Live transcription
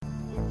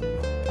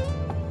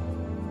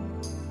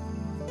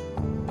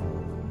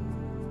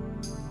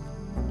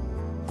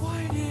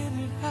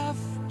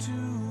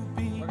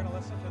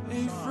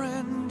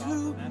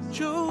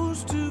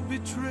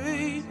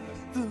betray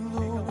the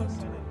Lord?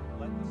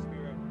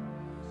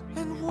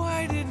 And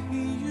why did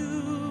he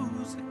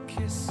use a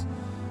kiss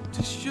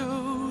to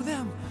show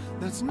them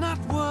that's not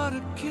what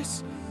a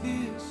kiss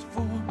is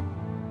for?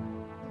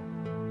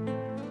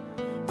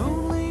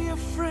 Only a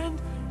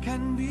friend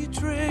can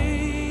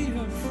betray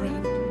a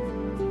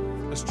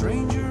friend. A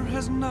stranger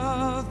has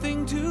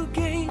nothing to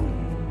gain,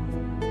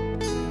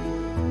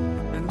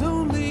 and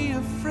only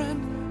a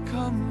friend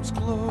comes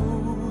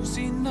close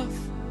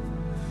enough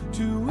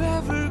to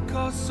ever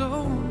cause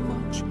so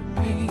much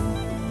pain.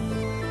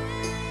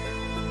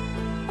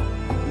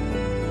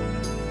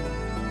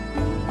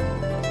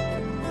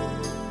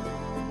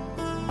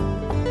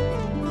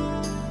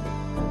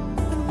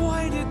 And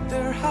why did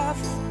there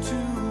have to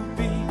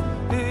be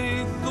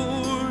a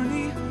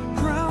thorny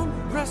crown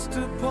pressed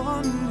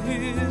upon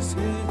his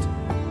head?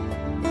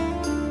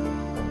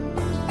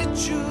 It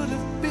should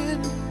have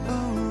been a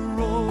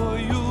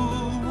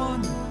royal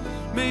one,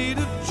 made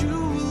of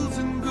jewels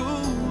and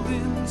gold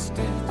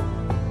instead.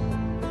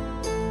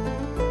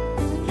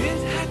 It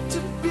had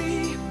to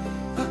be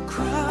a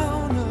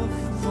crown of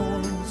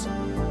thorns,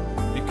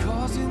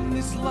 because in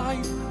this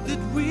life that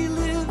we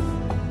live,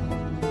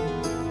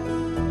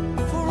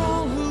 for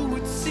all who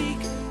would seek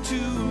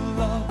to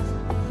love,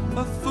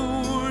 a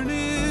thorn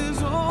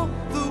is all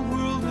the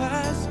world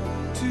has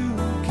to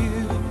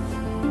give.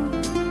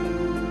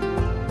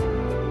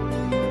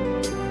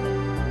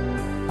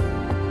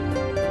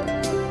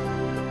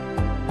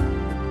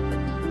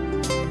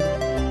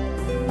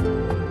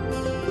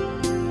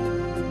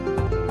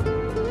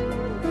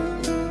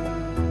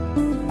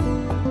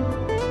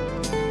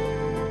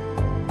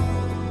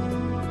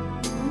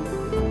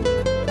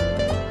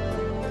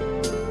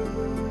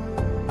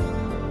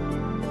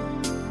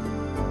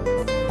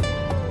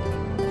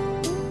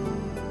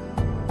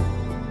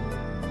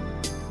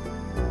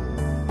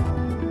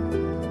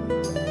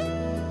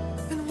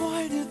 And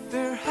why did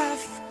there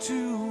have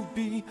to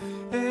be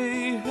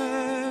a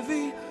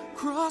heavy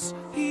cross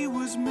he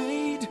was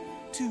made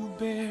to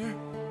bear?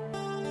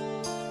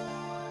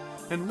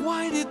 And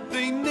why did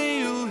they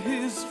nail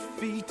his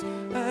feet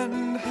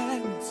and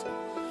hands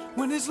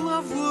when his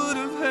love would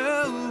have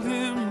held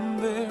him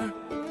there?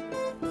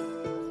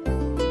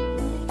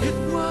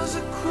 It was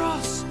a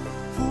cross,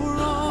 for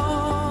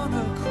on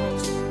a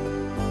cross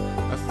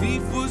a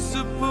thief was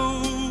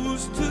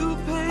supposed to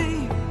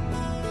pay.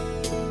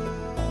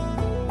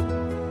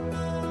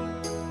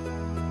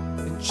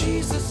 And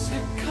Jesus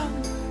had come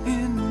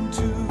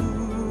into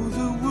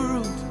the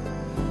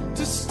world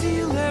to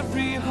steal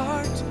every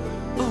heart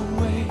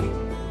away.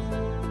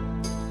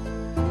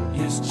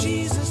 Yes,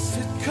 Jesus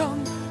had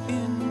come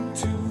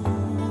into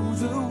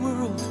the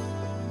world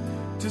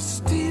to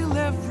steal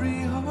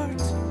every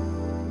heart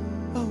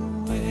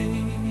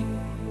away.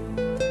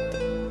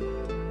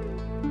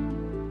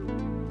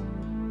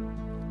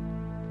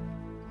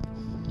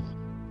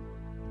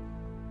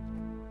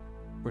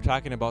 We're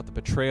talking about the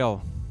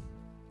betrayal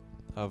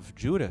of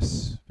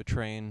Judas,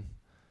 betraying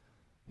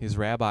his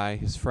rabbi,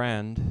 his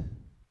friend,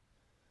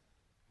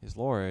 his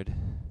Lord.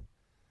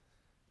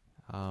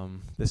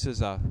 This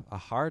is a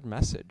hard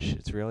message.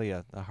 It's really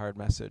a hard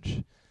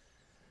message.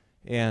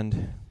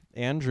 And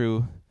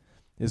Andrew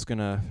is going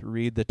to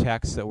read the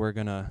text that we're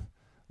going to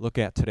look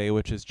at today,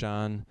 which is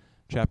John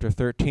chapter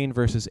 13,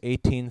 verses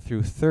 18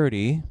 through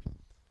 30.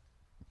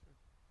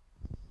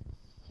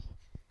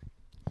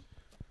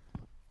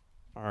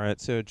 All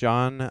right, so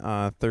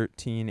John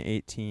 13,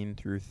 18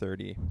 through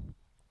 30.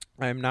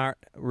 I am not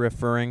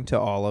referring to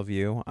all of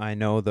you. I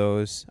know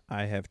those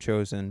I have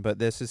chosen, but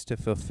this is to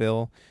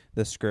fulfill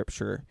the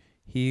scripture.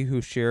 He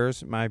who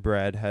shares my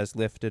bread has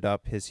lifted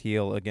up his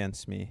heel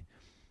against me.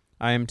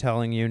 I am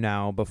telling you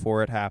now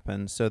before it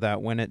happens, so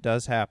that when it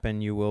does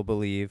happen you will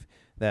believe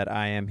that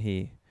I am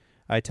he.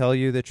 I tell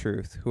you the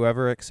truth.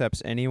 Whoever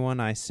accepts anyone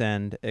I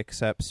send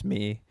accepts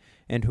me,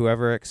 and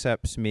whoever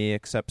accepts me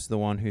accepts the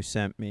one who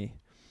sent me.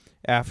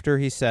 After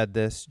he said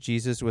this,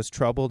 Jesus was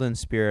troubled in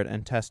spirit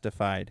and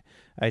testified,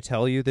 I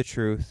tell you the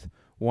truth,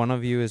 one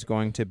of you is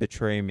going to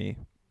betray me.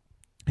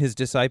 His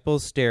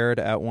disciples stared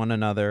at one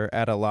another,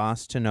 at a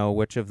loss to know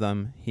which of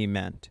them he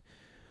meant.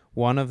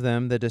 One of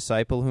them, the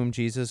disciple whom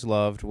Jesus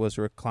loved, was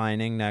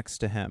reclining next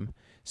to him.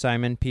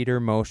 Simon Peter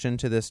motioned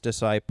to this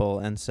disciple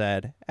and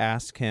said,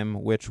 Ask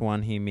him which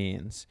one he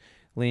means.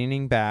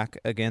 Leaning back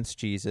against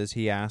Jesus,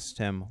 he asked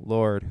him,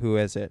 Lord, who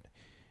is it?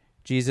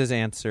 Jesus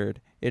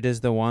answered, It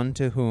is the one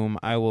to whom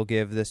I will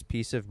give this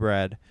piece of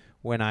bread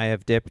when I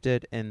have dipped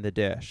it in the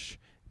dish.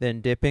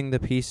 Then dipping the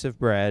piece of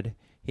bread,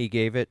 he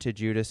gave it to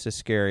Judas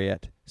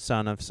Iscariot,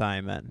 son of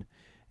Simon.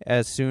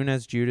 As soon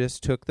as Judas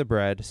took the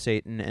bread,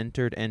 Satan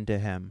entered into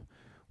him.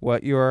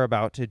 What you are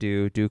about to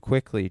do, do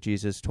quickly,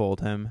 Jesus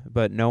told him,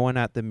 but no one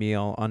at the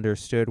meal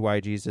understood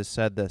why Jesus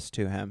said this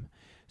to him.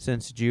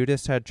 Since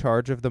Judas had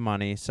charge of the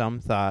money, some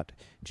thought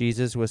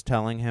Jesus was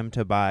telling him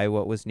to buy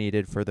what was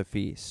needed for the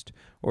feast,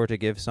 or to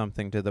give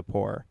something to the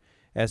poor.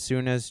 As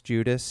soon as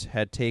Judas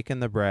had taken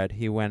the bread,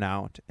 he went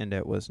out, and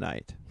it was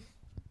night.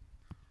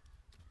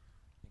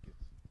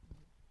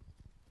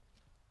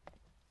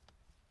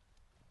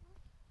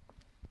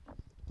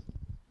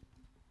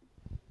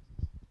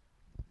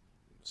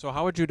 So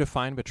how would you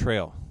define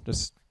betrayal?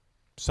 Just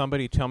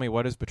somebody tell me,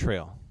 what is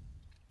betrayal?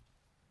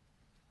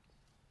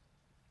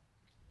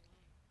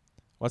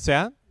 What's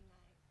that?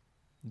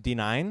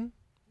 Denying?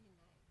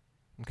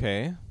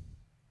 Okay.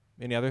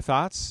 Any other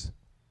thoughts?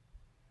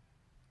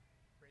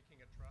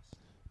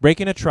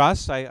 Breaking a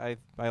trust. I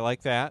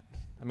like that.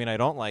 I mean, I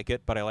don't like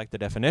it, but I like the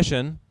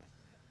definition.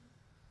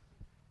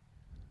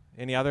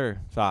 Any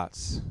other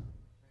thoughts?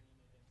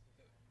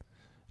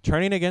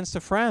 Turning against a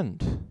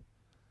friend.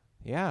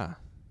 Yeah.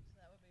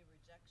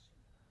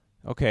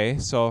 Okay,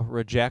 so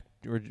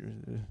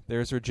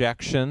there's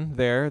rejection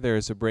there.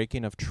 There's a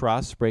breaking of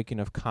trust, breaking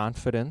of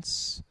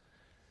confidence.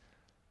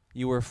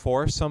 You were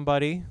for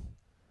somebody,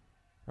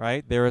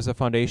 right? There is a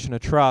foundation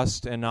of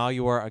trust, and now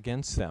you are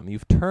against them.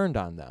 You've turned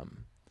on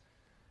them.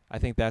 I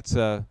think that's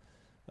a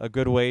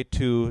good way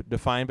to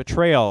define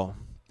betrayal.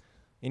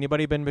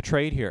 Anybody been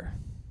betrayed here?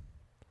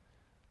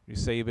 You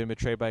say you've been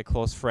betrayed by a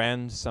close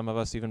friend, some of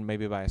us even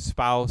maybe by a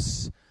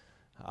spouse.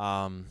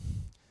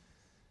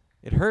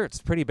 It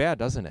hurts pretty bad,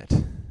 doesn't it?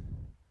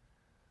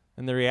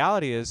 And the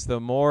reality is, the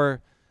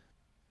more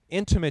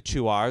intimate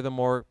you are, the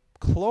more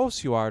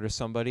close you are to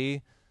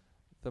somebody,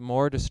 the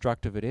more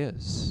destructive it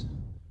is.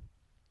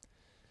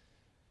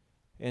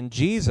 And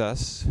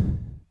Jesus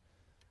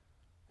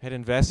had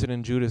invested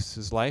in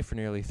Judas's life for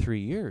nearly 3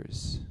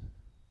 years.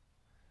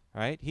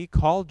 Right? He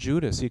called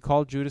Judas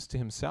to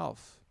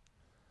himself.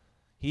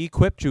 He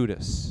equipped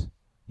Judas.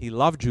 He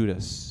loved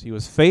Judas. He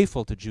was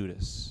faithful to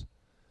Judas.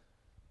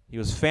 He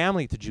was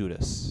family to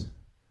Judas,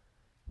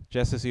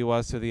 just as he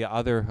was to the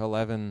other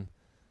 11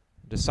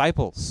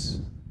 disciples.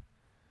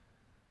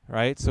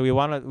 Right? So we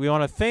want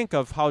to think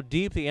of how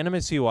deep the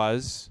intimacy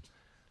was.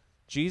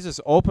 Jesus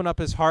opened up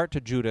his heart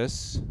to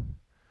Judas,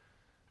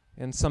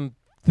 and some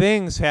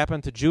things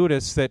happened to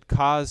Judas that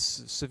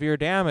caused severe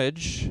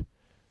damage.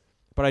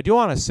 But I do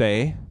want to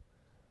say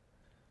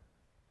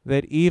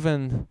that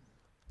even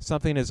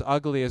something as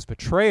ugly as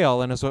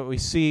betrayal, and as what we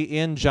see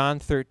in John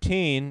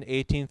 13,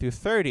 18 through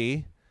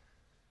 30,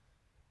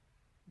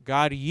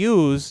 God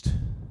used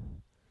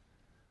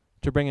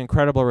to bring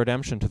incredible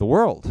redemption to the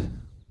world.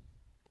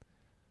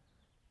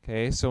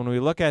 Okay, so when we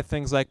look at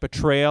things like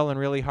betrayal and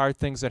really hard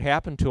things that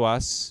happen to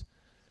us,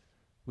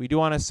 we do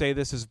want to say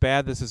this is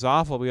bad, this is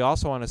awful. We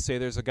also want to say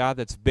there's a God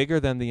that's bigger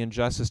than the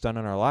injustice done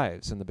in our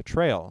lives and the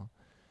betrayal,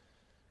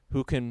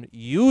 who can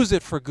use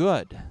it for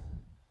good.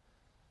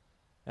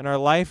 And our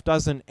life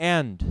doesn't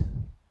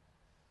end.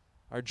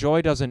 Our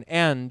joy doesn't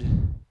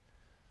end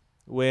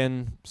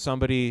when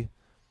somebody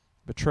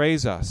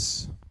betrays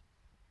us.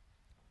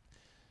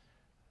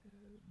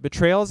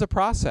 Betrayal is a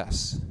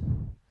process,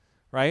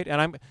 right?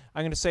 And I'm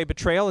going to say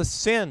betrayal is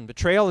sin.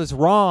 Betrayal is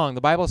wrong.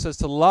 The Bible says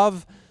to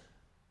love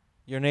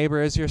your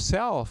neighbor as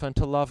yourself and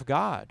to love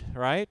God,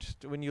 right?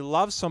 When you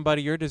love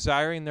somebody, you're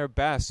desiring their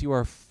best. You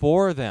are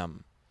for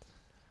them,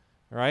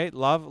 right?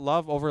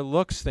 Love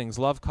overlooks things.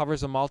 Love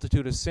covers a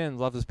multitude of sins.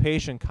 Love is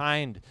patient,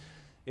 kind.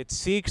 It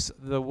seeks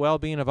the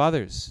well-being of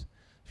others.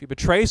 If you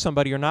betray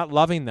somebody, you're not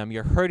loving them.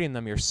 You're hurting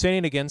them. You're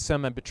sinning against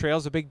them, and betrayal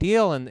is a big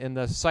deal in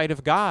the sight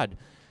of God.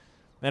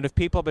 And if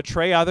people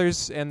betray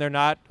others and they're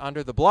not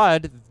under the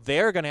blood,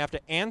 they're going to have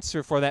to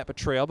answer for that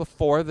betrayal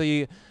before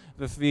the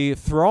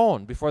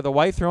throne, before the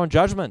white throne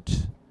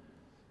judgment,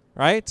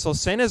 right? So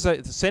sin is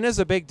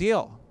a big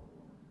deal.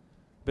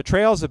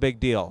 Betrayal is a big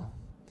deal,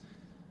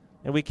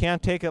 and we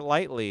can't take it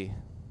lightly.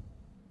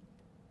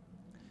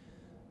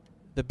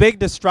 The big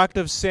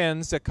destructive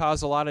sins that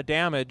cause a lot of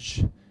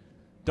damage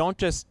don't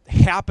just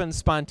happen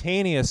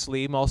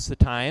spontaneously most of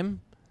the time.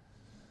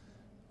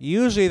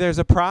 Usually there's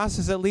a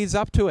process that leads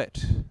up to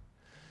it.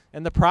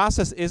 And the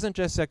process isn't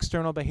just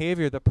external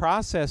behavior. The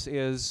process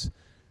is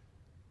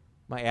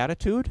my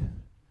attitude,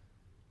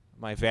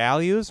 my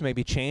values,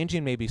 maybe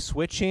changing, maybe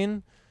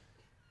switching.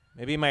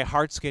 Maybe my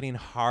heart's getting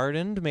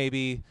hardened.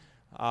 Maybe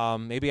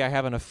I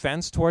have an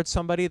offense towards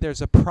somebody.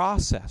 There's a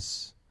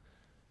process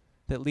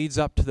that leads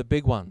up to the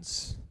big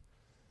ones.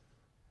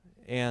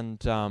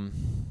 And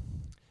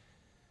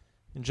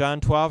in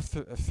John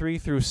 12, 3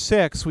 through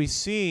 6, we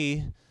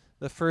see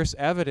the first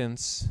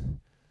evidence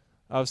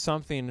of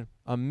something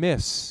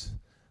amiss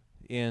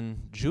in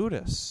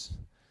Judas.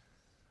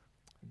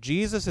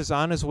 Jesus is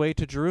on his way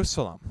to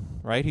Jerusalem,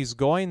 right? He's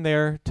going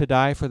there to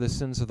die for the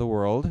sins of the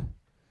world.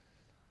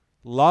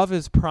 Love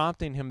is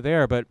prompting him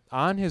there, but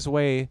on his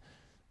way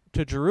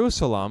to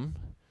Jerusalem,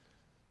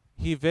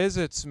 he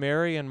visits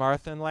Mary and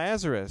Martha and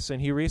Lazarus,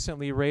 and he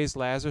recently raised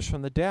Lazarus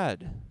from the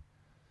dead.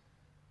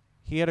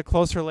 He had a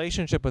close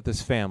relationship with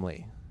his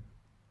family.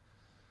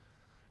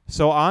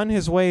 So on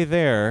his way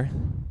there,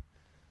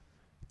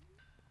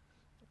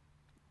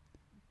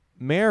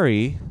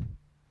 Mary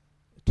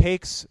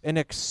takes an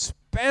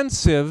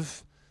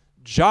expensive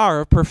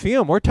jar of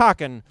perfume. We're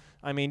talking,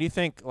 I mean, you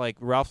think like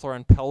Ralph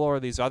Lauren Pillow or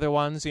these other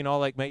ones, you know,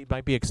 like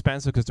might be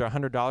expensive because they're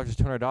 $100 or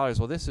 $200.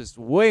 Well, this is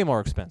way more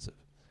expensive.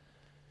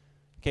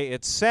 Okay,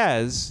 it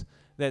says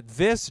that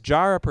this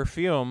jar of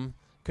perfume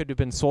could have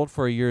been sold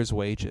for a year's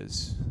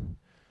wages.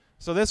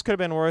 So this could have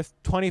been worth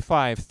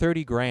 25,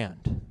 30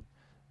 grand,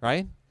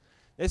 right?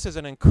 This is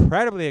an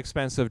incredibly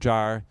expensive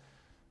jar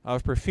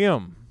of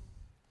perfume.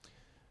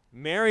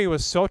 Mary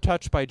was so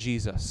touched by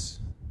Jesus,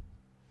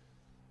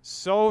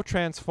 so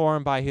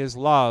transformed by his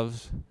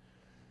love,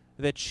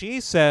 that she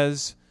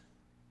says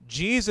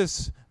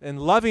Jesus and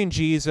loving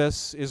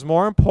Jesus is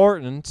more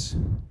important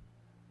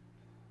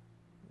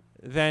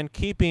than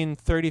keeping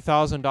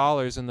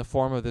 $30,000 in the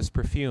form of this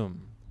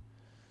perfume.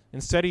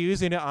 Instead of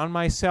using it on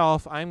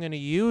myself, I'm going to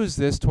use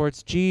this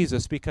towards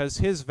Jesus because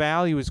his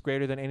value is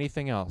greater than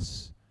anything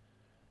else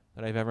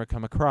that I've ever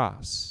come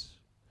across.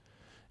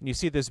 And you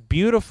see this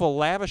beautiful,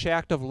 lavish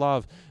act of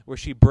love where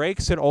she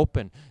breaks it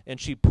open and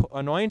she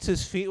anoints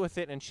his feet with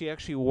it, and she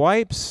actually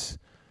wipes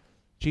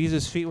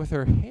Jesus' feet with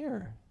her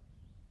hair.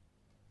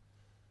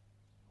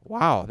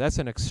 Wow, that's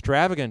an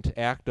extravagant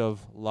act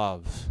of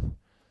love.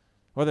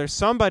 Well, there's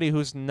somebody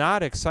who's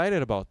not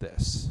excited about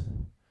this,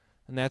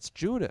 and that's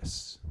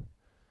Judas.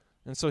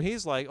 And so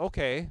he's like,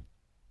 okay,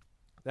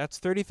 that's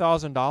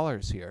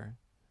 $30,000 here,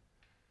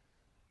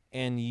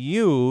 and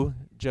you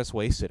just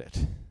wasted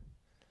it.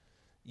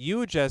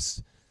 You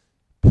just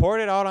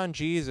poured it out on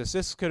Jesus.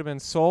 This could have been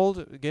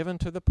sold, given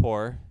to the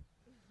poor.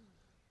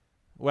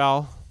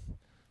 Well,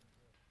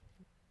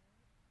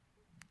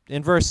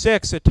 in verse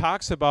 6, it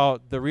talks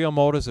about the real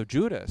motives of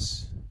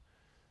Judas.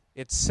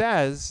 It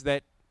says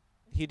that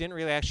he didn't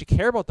really actually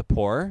care about the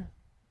poor.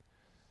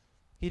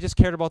 He just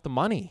cared about the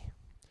money.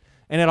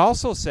 And it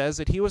also says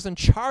that he was in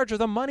charge of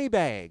the money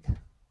bag.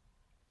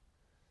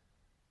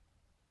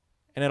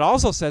 And it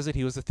also says that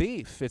he was a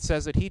thief. It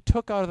says that he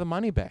took out of the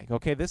money bag.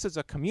 Okay, this is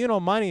a communal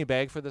money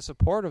bag for the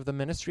support of the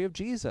ministry of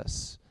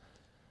Jesus,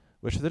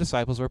 which the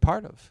disciples were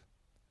part of.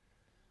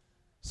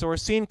 So we're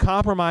seeing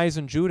compromise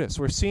in Judas.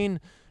 We're seeing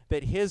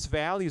that his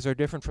values are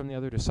different from the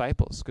other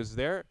disciples because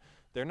they're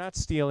not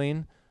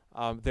stealing.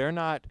 They're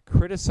not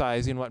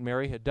criticizing what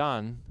Mary had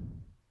done.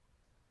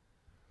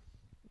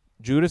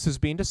 Judas is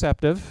being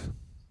deceptive.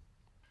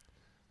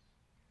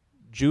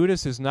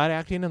 Judas is not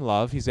acting in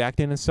love. He's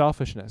acting in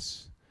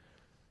selfishness.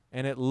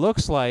 And it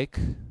looks like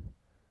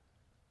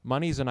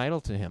money is an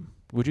idol to him.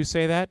 Would you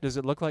say that? Does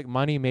it look like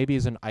money maybe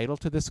is an idol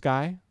to this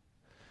guy?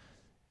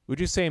 Would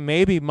you say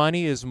maybe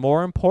money is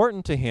more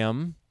important to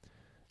him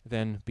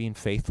than being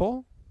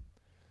faithful?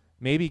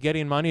 Maybe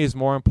getting money is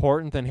more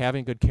important than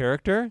having good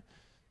character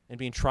and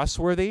being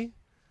trustworthy?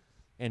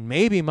 And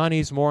maybe money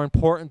is more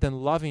important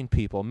than loving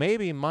people.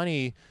 Maybe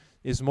money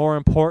is more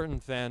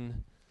important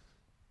than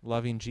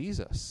loving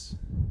Jesus.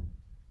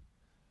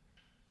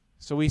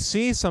 So we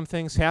see some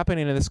things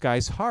happening in this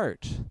guy's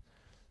heart.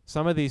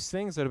 Some of these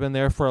things that have been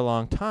there for a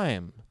long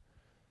time.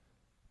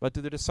 But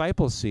do the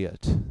disciples see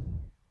it?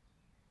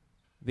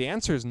 The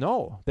answer is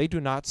no. They do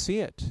not see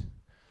it.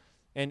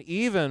 And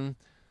even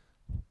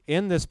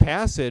in this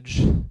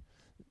passage,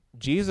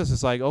 Jesus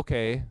is like,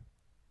 okay,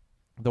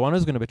 the one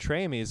who's going to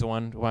betray me is the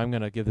one who I'm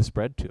going to give this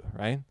bread to,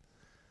 right?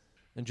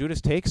 And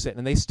Judas takes it,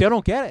 and they still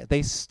don't get it.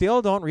 They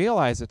still don't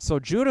realize it. So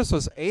Judas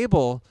was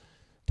able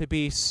to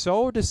be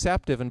so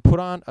deceptive and put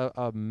on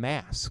a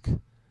mask,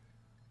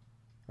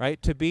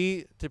 right? To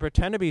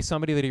pretend to be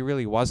somebody that he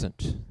really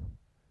wasn't.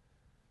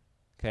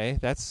 Okay,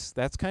 that's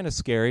kind of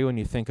scary when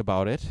you think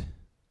about it.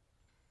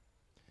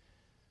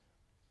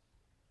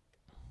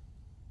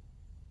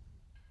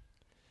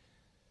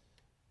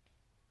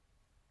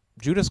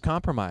 Judas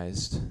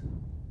compromised.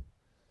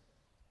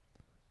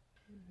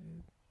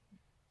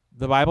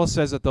 The Bible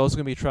says that those who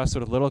can be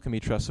trusted with little can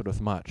be trusted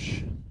with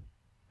much.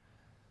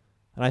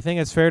 And I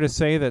think it's fair to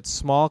say that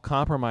small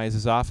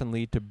compromises often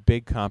lead to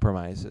big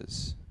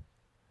compromises.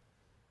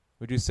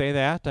 Would you say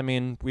that? I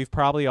mean, we've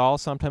probably all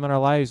sometime in our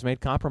lives made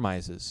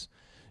compromises.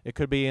 It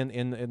could be in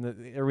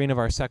the arena of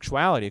our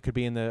sexuality. It could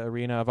be in the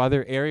arena of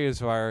other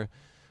areas of our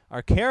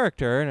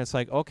character. And it's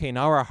like, okay,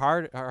 now our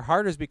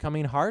heart is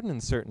becoming hardened in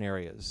certain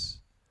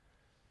areas.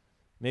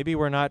 Maybe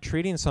we're not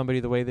treating somebody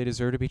the way they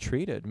deserve to be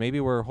treated.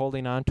 Maybe we're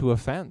holding on to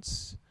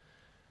offense.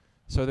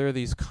 So there are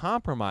these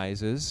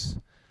compromises,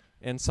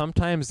 and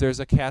sometimes there's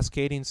a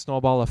cascading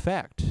snowball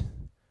effect.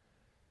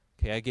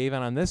 Okay, I gave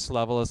in on this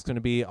level. It's going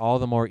to be all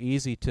the more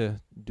easy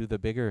to do the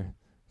bigger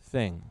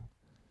thing,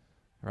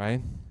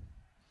 right?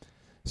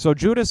 So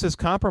Judas is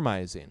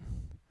compromising.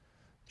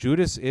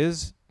 Judas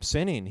is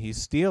sinning.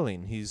 He's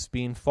stealing. He's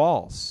being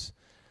false.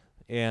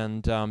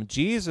 And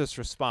Jesus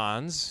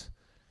responds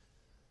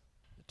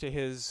to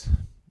his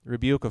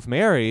rebuke of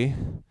Mary.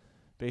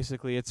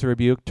 Basically, it's a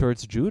rebuke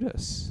towards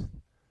Judas.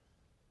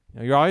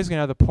 You're always going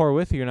to have the poor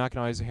with you. You're not going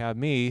to always have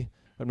me.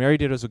 What Mary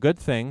did was a good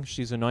thing.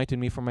 She's anointed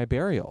me for my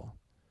burial.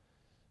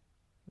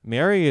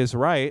 Mary is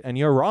right, and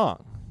you're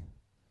wrong.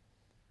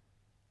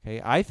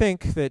 Okay, I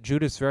think that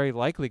Judas very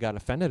likely got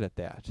offended at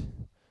that.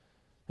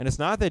 And it's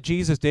not that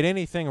Jesus did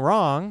anything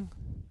wrong.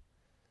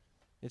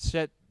 It's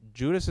that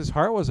Judas's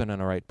heart wasn't in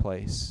the right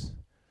place.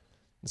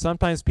 And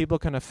sometimes people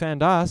can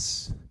offend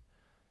us,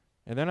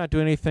 and they're not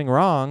doing anything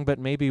wrong, but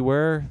maybe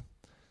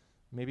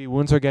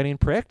wounds are getting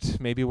pricked.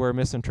 Maybe we're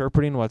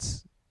misinterpreting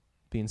what's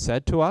being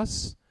said to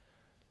us.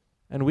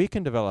 And we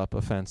can develop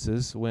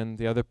offenses when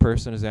the other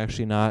person is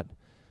actually not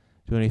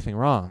doing anything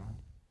wrong.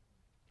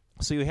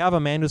 So you have a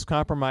man who's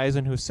compromised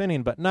and who's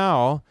sinning, but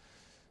now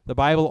the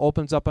Bible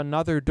opens up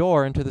another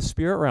door into the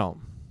spirit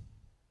realm.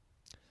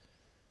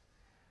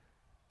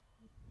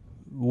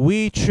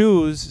 We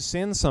choose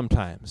sin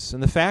sometimes,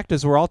 and the fact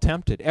is we're all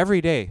tempted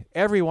every day.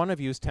 Every one of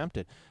you is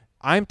tempted.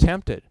 I'm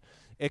tempted.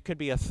 It could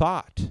be a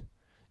thought.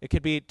 It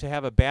could be to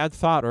have a bad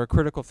thought or a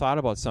critical thought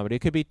about somebody. It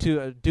could be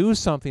to do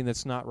something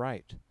that's not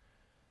right.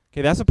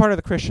 Okay, that's a part of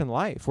the Christian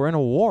life. We're in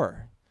a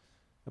war.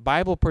 The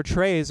Bible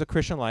portrays a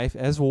Christian life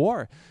as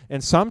war.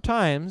 And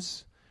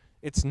sometimes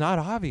it's not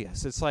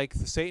obvious. It's like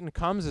Satan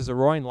comes as a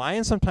roaring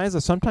lion sometimes,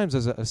 or sometimes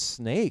as a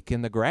snake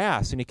in the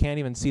grass, and you can't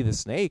even see the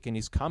snake, and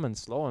he's coming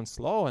slow and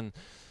slow. And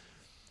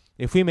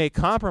if we make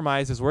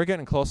compromises, we're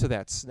getting close to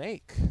that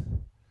snake.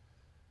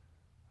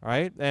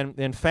 Right? And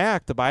in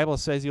fact, the Bible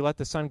says you let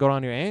the sun go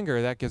down your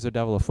anger, that gives the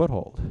devil a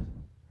foothold.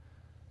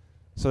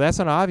 So that's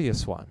an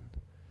obvious one.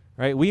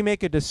 Right? We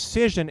make a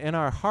decision in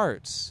our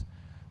hearts.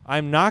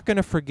 I'm not going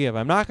to forgive.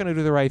 I'm not going to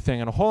do the right thing.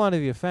 I'm going to hold on to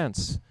the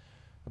offense.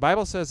 The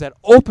Bible says that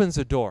opens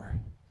a door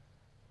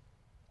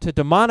to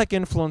demonic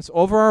influence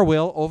over our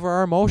will, over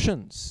our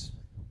emotions.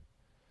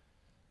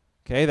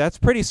 Okay, that's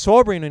pretty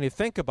sobering when you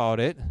think about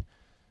it,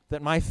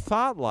 that my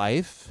thought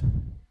life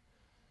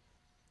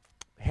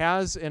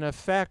has an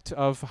effect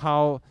of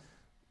how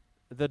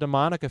the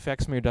demonic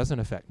affects me or doesn't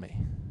affect me.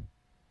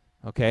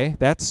 Okay,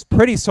 that's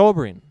pretty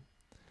sobering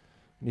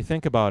when you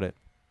think about it.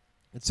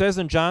 It says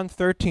in John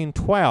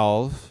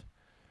 13:12,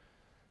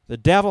 the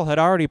devil had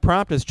already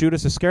prompted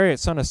Judas Iscariot,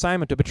 son of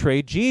Simon, to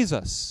betray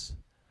Jesus.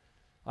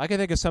 I can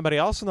think of somebody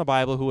else in the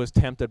Bible who was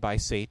tempted by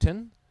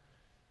Satan.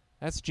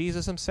 That's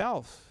Jesus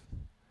himself.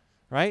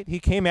 Right? He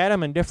came at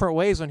him in different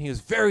ways when he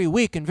was very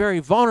weak and very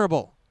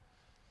vulnerable.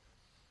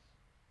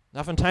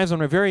 Oftentimes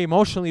when we're very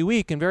emotionally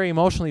weak and very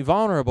emotionally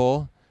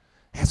vulnerable,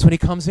 that's when he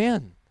comes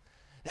in.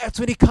 That's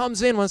when he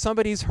comes in, when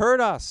somebody's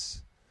hurt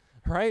us.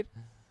 Right?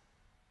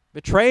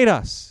 Betrayed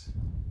us.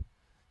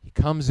 He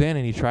comes in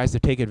and he tries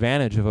to take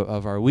advantage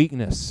of our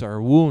weakness,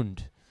 our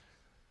wound.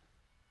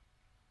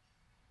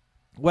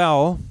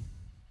 Well,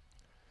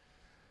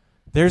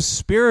 there's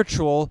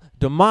spiritual,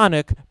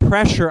 demonic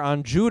pressure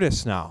on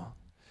Judas now.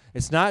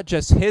 It's not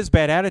just his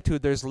bad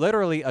attitude. There's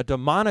literally a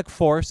demonic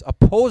force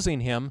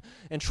opposing him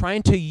and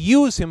trying to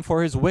use him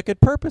for his wicked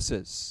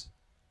purposes.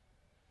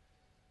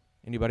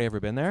 Anybody ever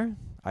been there?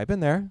 I've been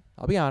there.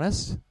 I'll be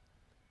honest.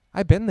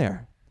 I've been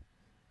there.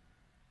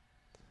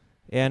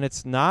 And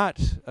it's not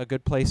a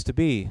good place to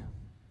be.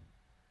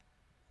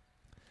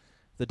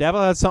 The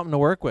devil had something to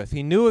work with.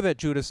 He knew that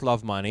Judas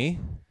loved money.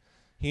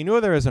 He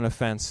knew there was an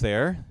offense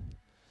there.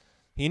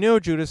 He knew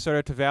Judas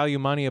started to value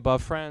money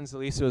above friends. At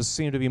least it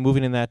seemed to be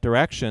moving in that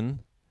direction.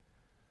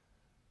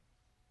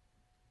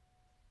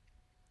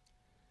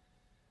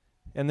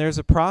 And there's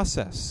a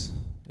process.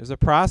 There's a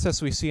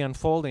process we see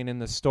unfolding in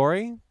the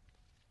story.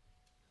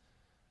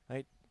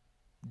 Right?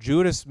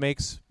 Judas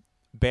makes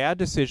bad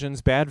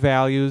decisions, bad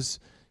values.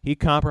 He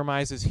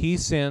compromises, he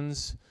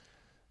sins,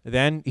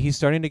 then he's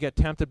starting to get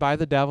tempted by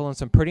the devil in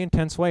some pretty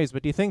intense ways.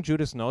 But do you think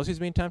Judas knows he's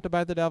being tempted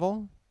by the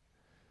devil?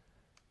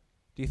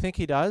 Do you think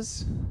he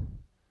does?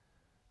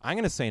 I'm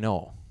going to say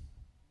no.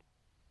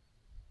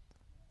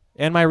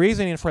 And my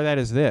reasoning for that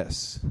is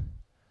this.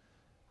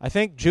 I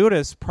think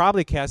Judas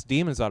probably cast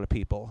demons out of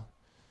people.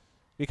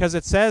 Because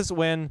it says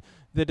when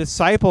the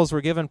disciples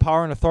were given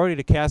power and authority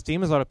to cast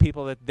demons out of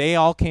people, that they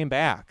all came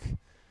back.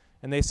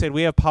 And they said,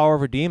 we have power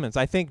over demons.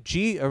 I think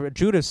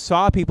Judas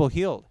saw people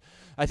healed.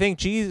 I think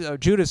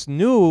Judas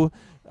knew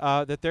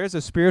that there's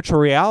a spiritual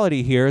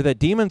reality here, that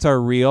demons are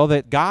real,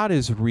 that God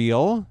is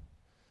real.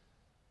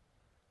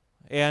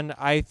 And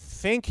I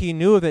think he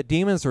knew that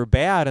demons were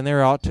bad and they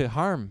were out to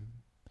harm.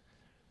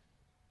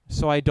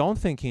 So I don't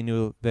think he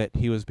knew that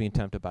he was being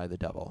tempted by the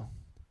devil.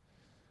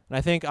 And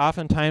I think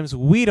oftentimes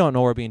we don't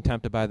know we're being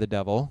tempted by the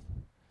devil,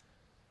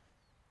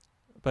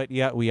 but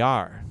yet we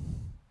are.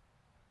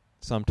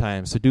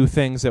 Sometimes to do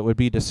things that would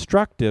be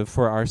destructive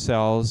for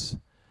ourselves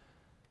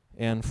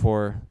and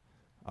for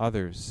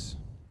others.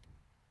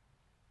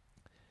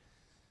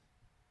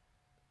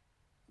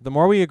 The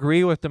more we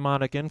agree with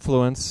demonic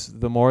influence,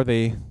 the more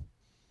they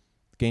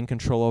gain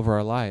control over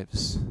our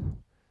lives.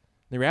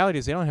 The reality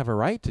is they don't have a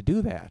right to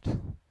do that.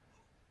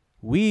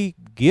 We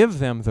give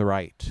them the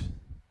right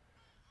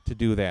to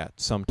do that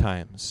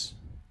sometimes.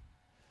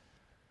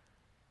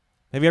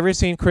 Have you ever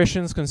seen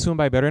Christians consumed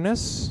by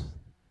bitterness?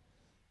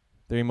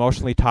 They're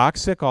emotionally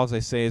toxic. All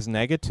they say is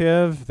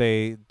negative.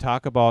 They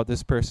talk about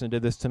this person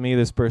did this to me,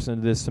 this person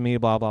did this to me,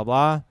 blah, blah,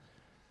 blah.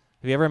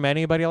 Have you ever met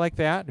anybody like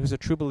that who's a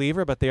true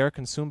believer, but they are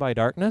consumed by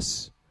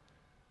darkness?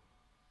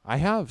 I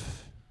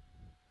have.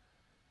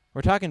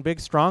 We're talking big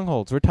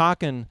strongholds. We're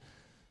talking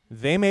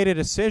they made a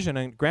decision,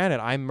 and granted,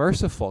 I'm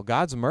merciful.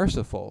 God's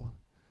merciful.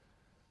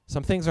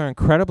 Some things are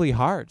incredibly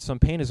hard. Some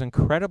pain is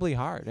incredibly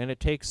hard, and it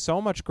takes so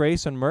much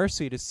grace and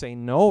mercy to say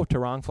no to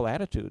wrongful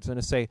attitudes and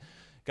to say,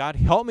 God,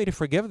 help me to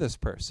forgive this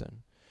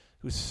person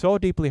who's so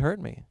deeply hurt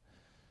me.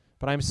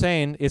 But I'm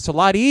saying it's a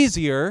lot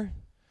easier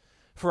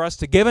for us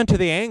to give into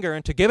the anger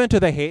and to give into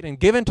the hate and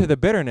give into the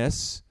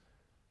bitterness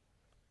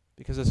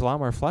because it's a lot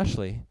more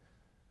fleshly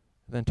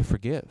than to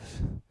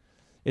forgive.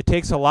 It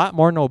takes a lot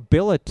more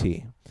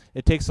nobility.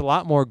 It takes a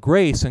lot more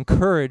grace and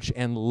courage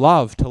and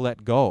love to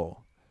let go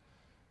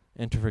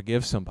and to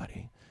forgive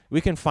somebody.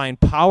 We can find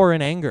power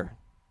in anger,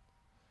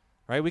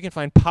 right? We can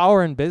find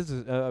power in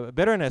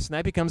bitterness, and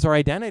that becomes our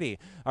identity.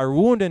 Our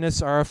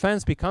woundedness, our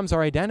offense becomes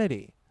our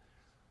identity.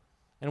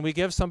 And we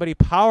give somebody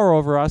power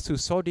over us who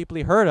so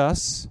deeply hurt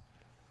us,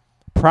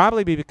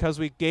 probably because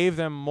we gave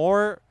them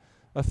more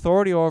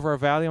authority over our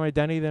value and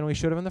identity than we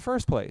should have in the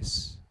first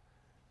place,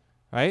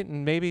 right?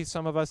 And maybe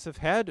some of us have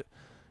had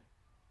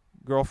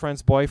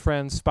girlfriends,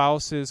 boyfriends,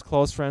 spouses,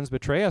 close friends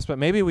betray us, but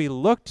maybe we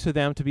looked to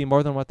them to be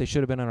more than what they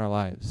should have been in our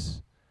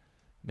lives.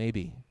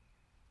 Maybe.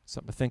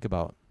 Something to think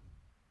about.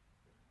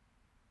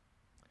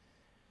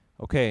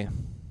 Okay.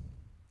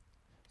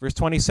 Verse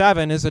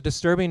 27 is a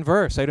disturbing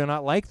verse. I do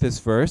not like this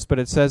verse, but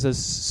it says,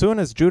 as soon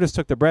as Judas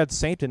took the bread,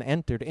 Satan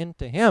entered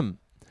into him.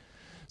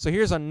 So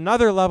here's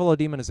another level of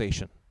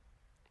demonization.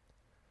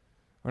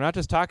 We're not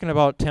just talking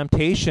about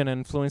temptation and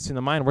influencing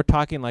the mind. We're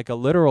talking like a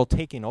literal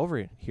taking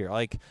over here.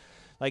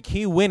 Like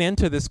he went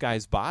into this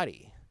guy's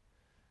body.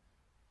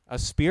 A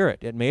spirit.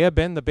 It may have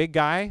been the big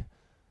guy.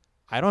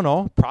 I don't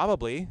know.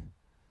 Probably.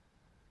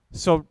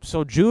 So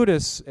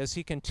Judas, as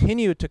he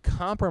continued to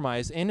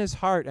compromise in his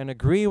heart and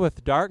agree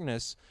with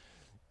darkness,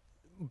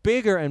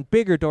 bigger and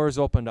bigger doors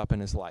opened up in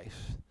his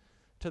life,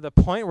 to the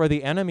point where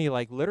the enemy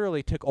like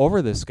literally took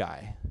over this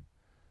guy.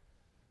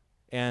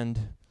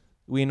 And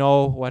we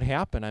know what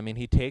happened. I mean,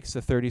 he takes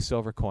the 30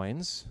 silver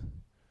coins.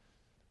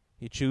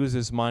 He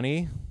chooses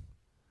money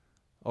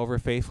over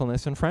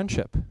faithfulness and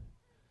friendship.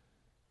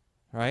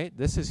 Right?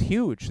 This is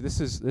huge.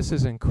 This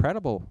is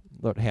incredible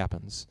what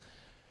happens.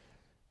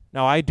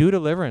 Now, I do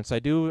deliverance. I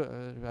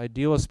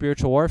deal with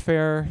spiritual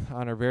warfare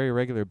on a very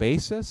regular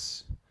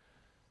basis.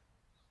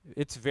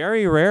 It's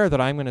very rare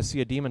that I'm going to see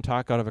a demon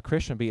talk out of a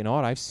Christian, but you know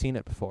what? I've seen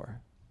it before.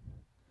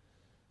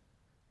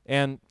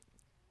 And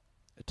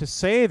to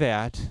say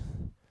that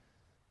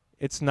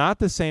it's not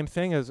the same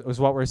thing as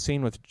what we're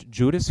seeing with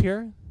Judas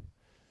here,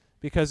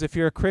 because if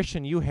you're a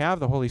Christian, you have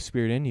the Holy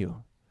Spirit in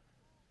you.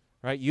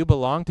 Right? You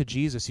belong to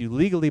Jesus. You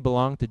legally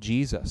belong to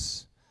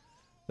Jesus.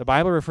 The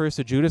Bible refers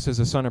to Judas as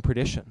a son of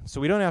perdition.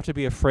 So we don't have to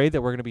be afraid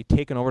that we're going to be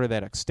taken over to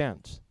that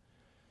extent.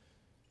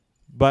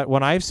 But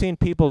when I've seen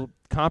people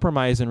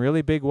compromise in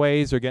really big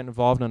ways or get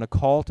involved in a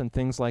cult and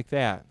things like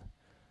that,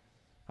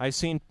 I've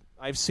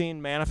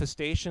seen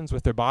manifestations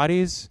with their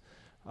bodies,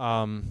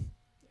 and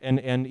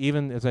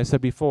even, as I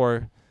said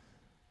before,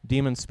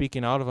 demons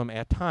speaking out of them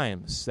at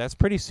times. That's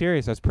pretty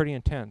serious. That's pretty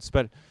intense.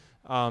 But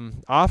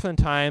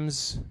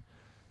oftentimes,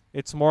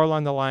 it's more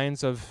along the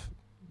lines of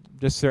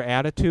just their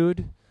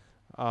attitude.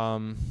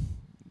 Again,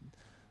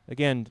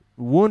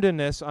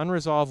 woundedness,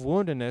 unresolved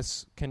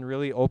woundedness can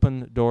really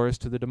open doors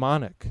to the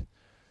demonic.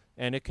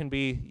 And it can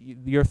be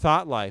your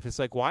thought life. It's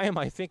like, why am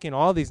I thinking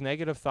all these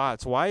negative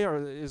thoughts? Why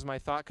is my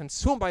thought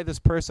consumed by this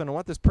person and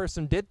what this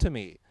person did to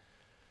me?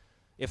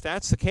 If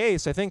that's the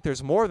case, I think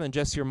there's more than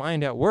just your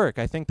mind at work.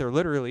 I think there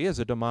literally is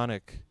a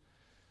demonic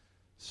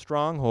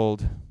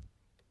stronghold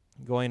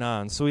going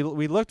on. So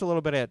we looked a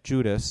little bit at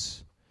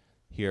Judas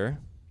here,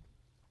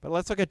 but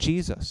let's look at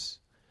Jesus.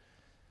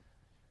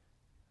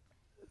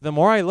 The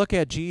more I look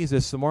at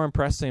Jesus, the more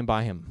impressed I am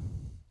by him.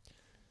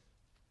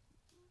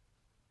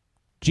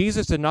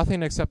 Jesus did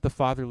nothing except the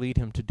Father lead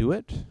him to do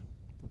it.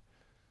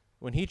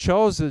 When he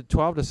chose the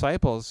 12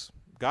 disciples,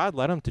 God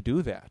led him to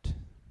do that.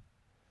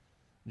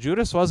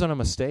 Judas wasn't a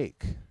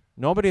mistake.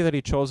 Nobody that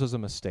he chose was a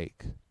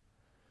mistake.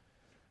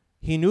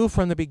 He knew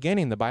from the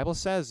beginning, the Bible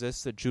says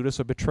this, that Judas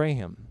would betray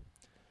him.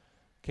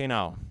 Okay,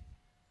 now,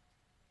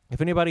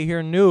 if anybody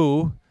here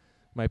knew,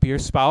 might be your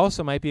spouse,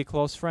 it might be a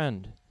close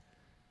friend,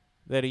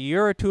 that a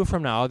year or two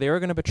from now, they were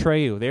going to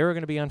betray you. They were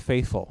going to be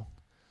unfaithful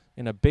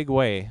in a big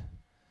way.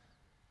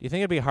 Do you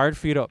think it'd be hard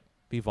for you to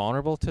be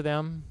vulnerable to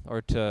them,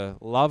 or to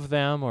love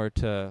them, or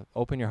to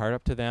open your heart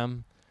up to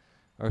them,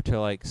 or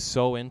to like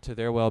sow into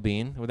their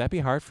well-being? Would that be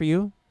hard for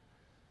you?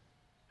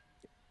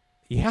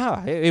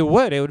 Yeah, it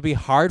would. It would be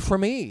hard for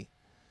me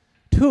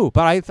too.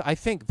 But I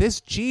think this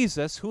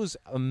Jesus, who's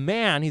a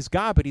man, he's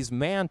God, but he's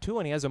man too,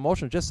 and he has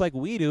emotions just like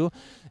we do,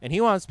 and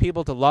he wants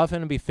people to love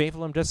him and be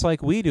faithful to him just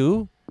like we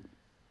do.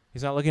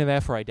 He's not looking at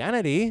that for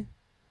identity,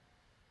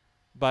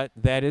 but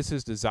that is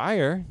his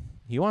desire.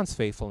 He wants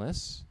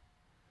faithfulness.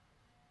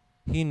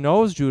 He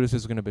knows Judas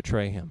is going to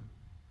betray him,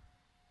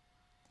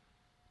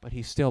 but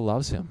he still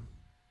loves him.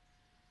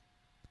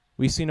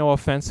 We see no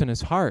offense in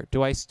his heart.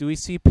 Do we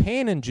see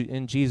pain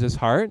in Jesus'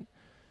 heart?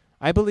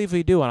 I believe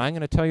we do, and I'm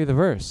going to tell you the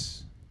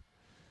verse.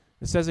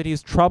 It says that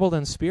he's troubled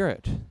in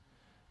spirit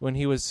when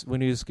he was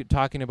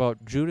talking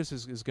about Judas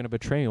is going to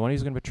betray me. When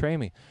he's going to betray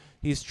me,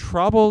 he's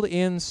troubled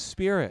in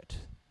spirit.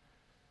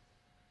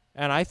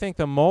 And I think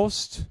the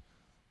most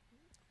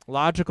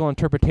logical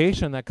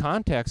interpretation in that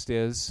context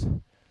is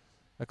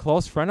a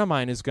close friend of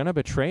mine is going to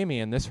betray me,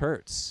 and this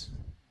hurts.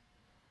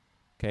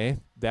 Okay,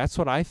 that's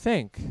what I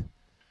think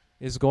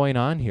is going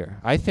on here.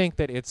 I think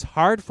that it's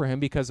hard for him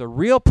because a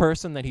real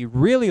person that he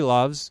really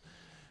loves,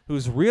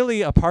 who's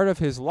really a part of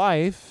his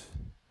life,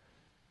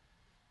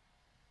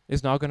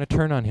 is now going to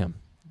turn on him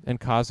and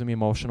cause him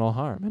emotional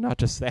harm. And not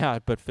just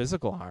that, but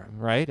physical harm,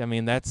 right? I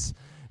mean, that's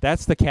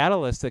the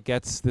catalyst that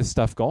gets this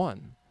stuff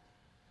going.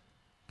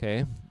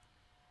 Okay?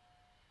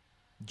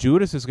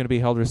 Judas is going to be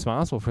held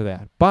responsible for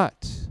that.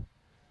 But,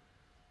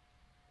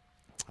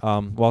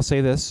 well, I'll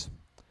say this.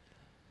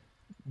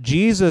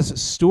 Jesus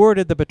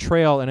stewarded the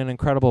betrayal in an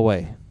incredible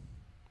way.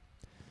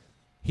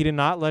 He did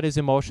not let his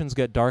emotions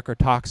get dark or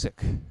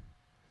toxic.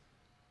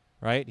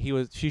 Right?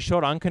 She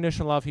showed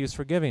unconditional love. He was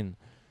forgiving.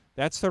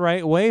 That's the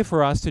right way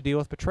for us to deal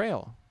with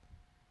betrayal.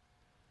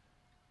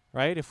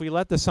 Right? If we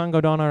let the sun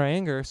go down on our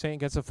anger, Satan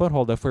gets a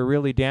foothold. If we're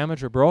really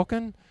damaged or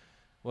broken,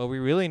 well, we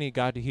really need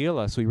God to heal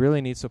us. We really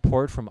need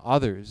support from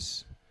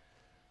others.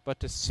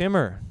 But to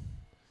simmer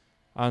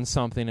on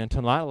something and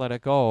to not let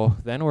it go,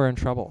 then we're in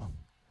trouble.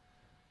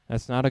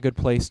 That's not a good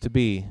place to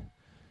be.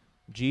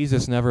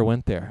 Jesus never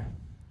went there.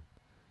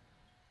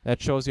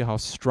 That shows you how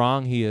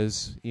strong he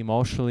is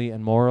emotionally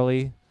and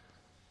morally.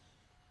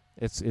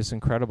 It's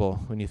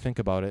incredible when you think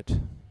about it.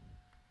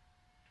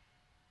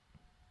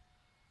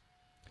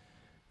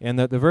 And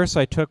the verse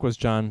I took was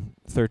John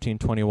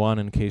 13:21,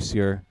 in case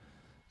you're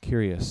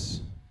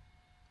curious.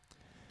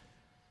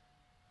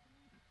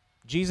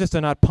 Jesus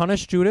did not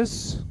punish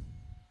Judas.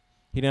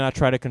 He did not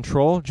try to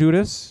control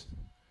Judas.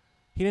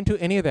 He didn't do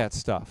any of that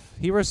stuff.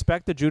 He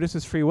respected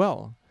Judas's free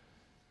will.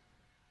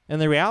 And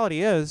the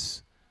reality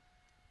is,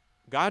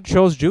 God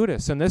chose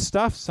Judas. And this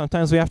stuff,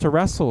 sometimes we have to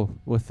wrestle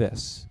with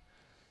this.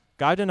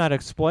 God did not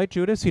exploit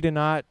Judas. He did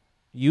not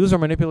use or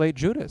manipulate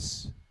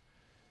Judas.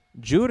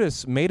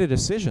 Judas made a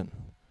decision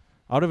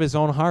out of his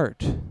own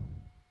heart.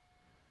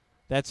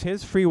 That's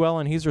his free will,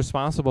 and he's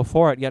responsible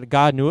for it. Yet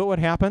God knew it would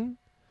happen.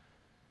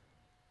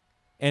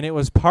 And it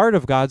was part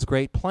of God's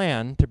great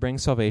plan to bring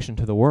salvation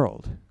to the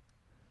world.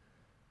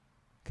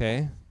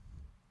 Okay?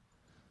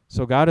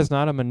 So God is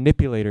not a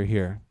manipulator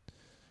here.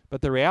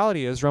 But the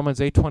reality is, Romans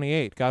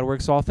 8:28, God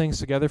works all things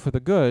together for the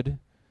good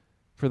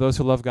for those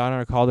who love God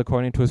and are called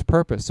according to his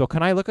purpose. So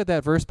can I look at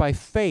that verse by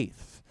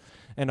faith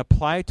and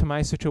apply it to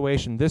my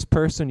situation? This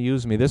person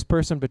used me. This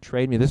person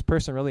betrayed me. This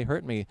person really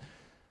hurt me.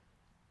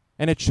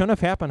 And it shouldn't have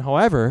happened.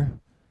 However,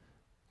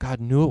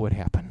 God knew it would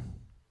happen.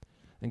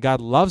 And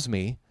God loves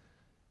me.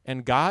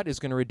 And God is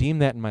going to redeem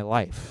that in my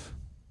life.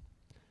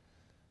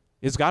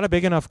 Is God a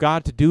big enough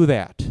God to do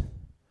that?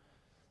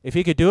 If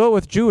he could do it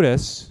with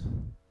Judas,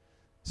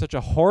 such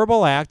a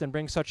horrible act, and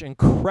bring such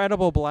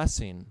incredible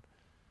blessing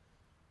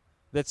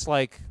that's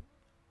like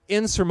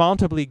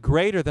insurmountably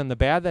greater than the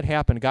bad that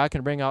happened, God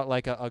can bring out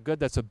like a good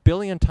that's 1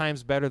 billion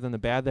times better than the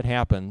bad that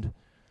happened.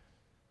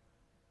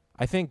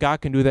 I think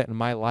God can do that in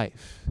my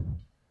life.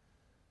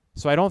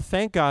 So I don't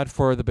thank God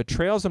for the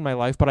betrayals in my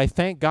life, but I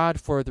thank God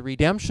for the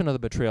redemption of the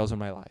betrayals in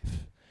my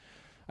life.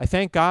 I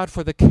thank God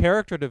for the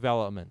character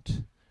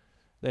development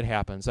that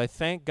happens. I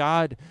thank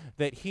God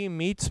that he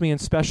meets me in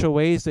special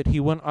ways that he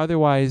wouldn't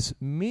otherwise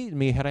meet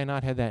me had I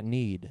not had that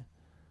need.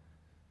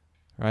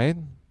 Right?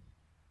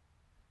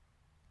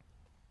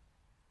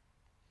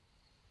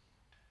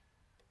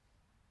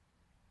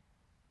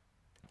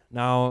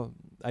 Now,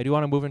 I do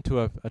want to move into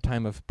a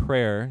time of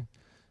prayer,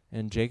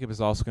 and Jacob is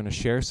also going to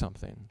share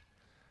something.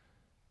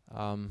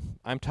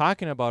 I'm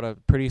talking about a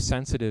pretty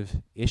sensitive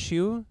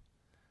issue,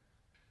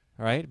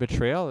 right?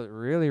 Betrayal, it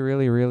really,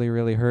 really, really,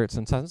 really hurts.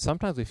 And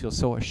sometimes we feel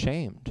so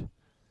ashamed.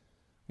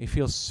 We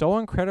feel so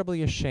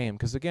incredibly ashamed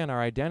because, again, our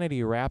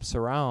identity wraps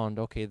around,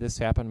 okay, this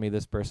happened to me,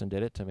 this person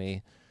did it to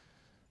me,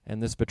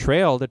 and this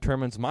betrayal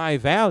determines my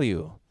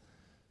value.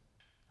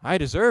 I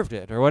deserved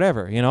it, or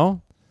whatever, you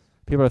know?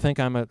 People think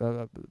I'm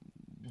a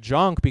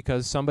junk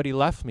because somebody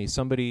left me,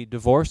 somebody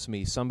divorced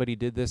me, somebody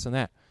did this and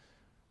that.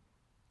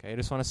 Okay, I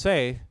just want to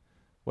say,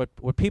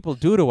 what people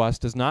do to us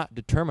does not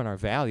determine our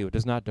value. It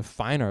does not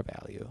define our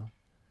value.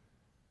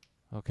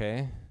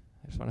 Okay?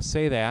 I just want to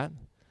say that.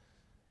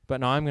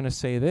 But now I'm going to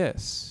say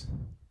this.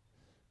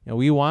 You know,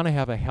 we want to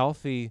have a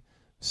healthy,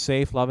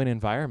 safe, loving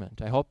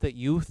environment. I hope that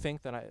you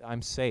think that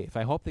I'm safe.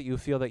 I hope that you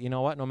feel that, you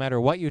know what, no matter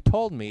what you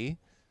told me,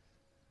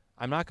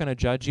 I'm not going to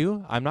judge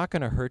you. I'm not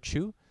going to hurt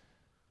you.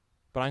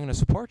 But I'm going to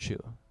support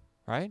you.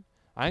 Right?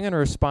 I'm going to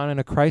respond in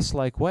a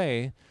Christ-like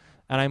way,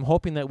 and I'm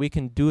hoping that we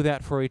can do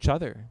that for each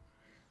other.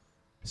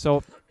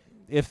 So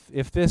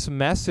if this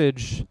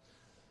message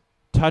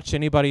touched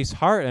anybody's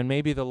heart, and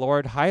maybe the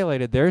Lord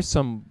highlighted there's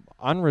some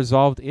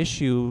unresolved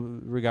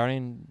issue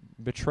regarding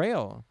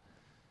betrayal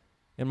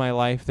in my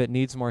life that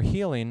needs more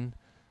healing,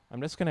 I'm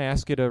just going to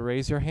ask you to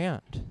raise your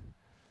hand.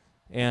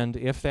 And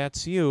if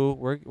that's you,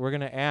 we're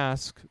going to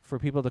ask for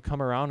people to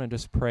come around and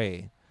just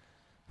pray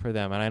for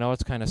them. And I know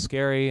it's kind of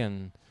scary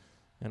and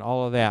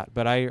all of that,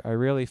 but I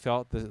really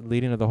felt the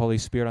leading of the Holy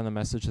Spirit on the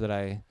message that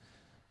I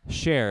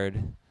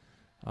shared.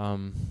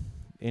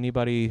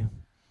 Anybody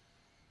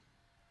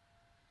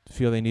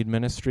feel they need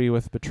ministry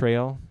with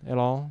betrayal at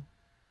all?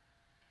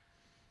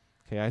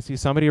 Okay, I see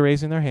somebody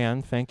raising their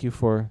hand. Thank you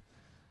for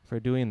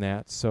doing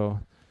that.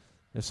 So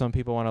if some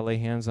people want to lay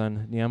hands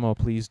on Niemo,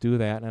 please do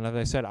that. And as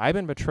I said, I've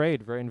been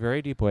betrayed in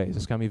very deep ways.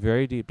 It's going to be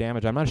very deep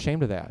damage. I'm not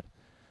ashamed of that.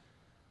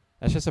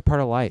 That's just a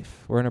part of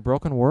life. We're in a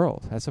broken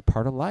world. That's a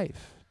part of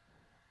life.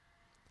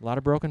 a lot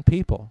of broken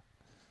people.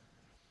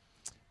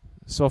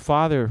 So,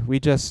 Father, we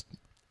just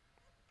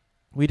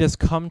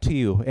come to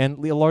you. And,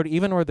 Lord,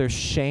 even where there's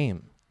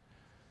shame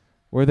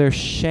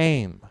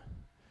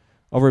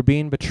over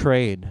being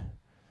betrayed,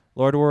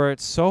 Lord, where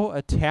it's so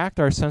attacked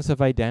our sense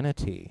of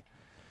identity,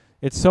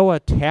 it's so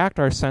attacked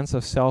our sense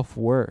of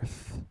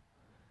self-worth,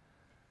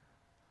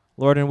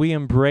 Lord, and we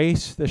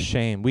embrace the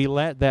shame. We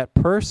let that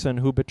person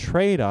who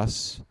betrayed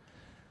us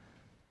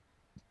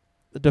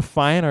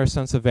define our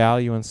sense of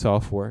value and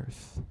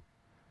self-worth.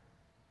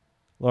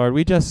 Lord,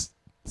 we just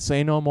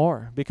say no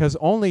more, because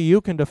only you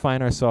can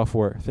define our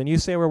self-worth. And you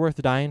say we're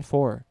worth dying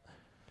for.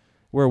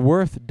 We're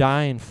worth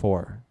dying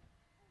for.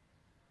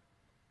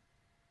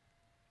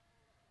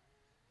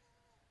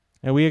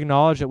 And we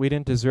acknowledge that we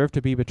didn't deserve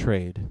to be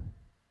betrayed.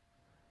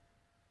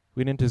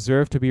 We didn't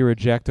deserve to be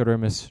rejected or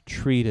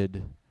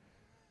mistreated,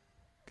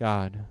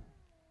 God.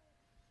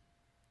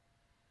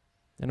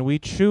 And we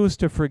choose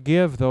to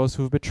forgive those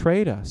who've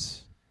betrayed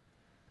us.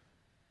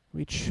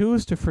 We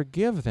choose to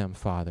forgive them,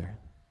 Father,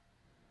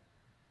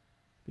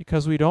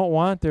 because we don't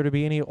want there to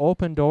be any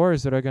open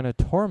doors that are going to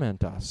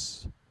torment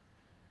us.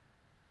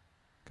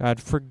 God,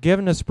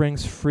 forgiveness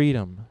brings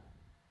freedom.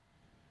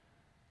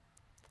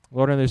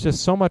 Lord, and there's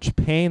just so much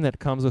pain that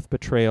comes with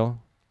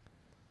betrayal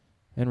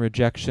and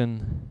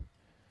rejection.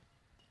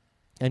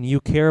 And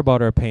you care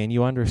about our pain.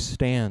 You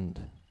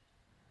understand.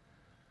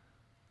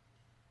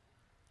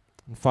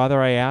 And Father,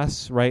 I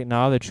ask right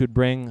now that you'd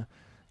bring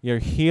your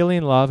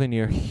healing love and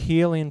your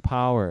healing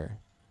power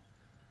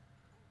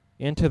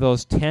into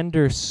those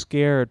tender,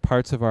 scared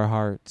parts of our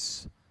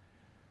hearts.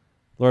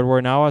 Lord,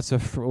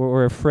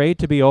 we're afraid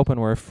to be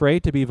open. We're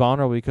afraid to be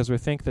vulnerable because we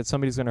think that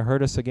somebody's going to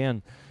hurt us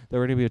again, that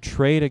we're going to be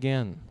betrayed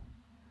again.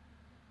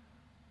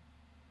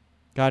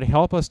 God,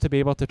 help us to be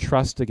able to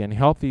trust again.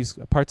 Help these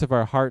parts of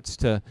our hearts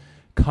to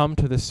come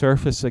to the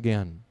surface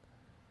again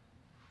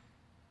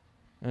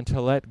and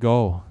to let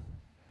go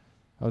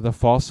of the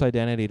false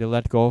identity, to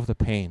let go of the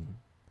pain.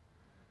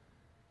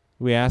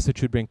 We ask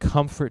that you'd bring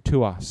comfort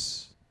to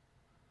us.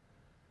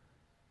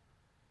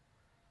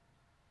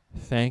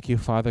 Thank you,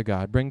 Father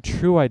God. Bring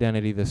true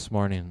identity this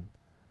morning.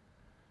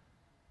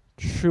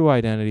 True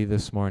identity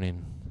this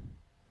morning.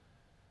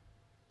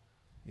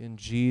 In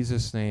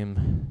Jesus'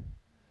 name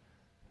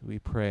we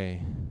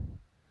pray.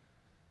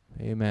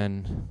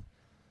 Amen.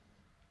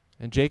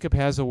 And Jacob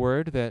has a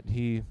word that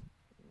he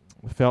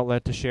felt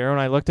led to share. When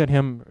I looked at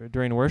him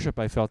during worship,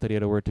 I felt that he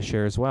had a word to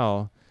share as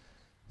well.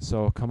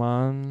 So come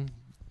on.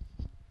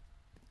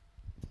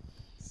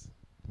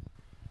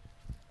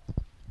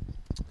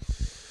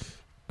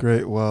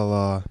 Great.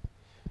 Well,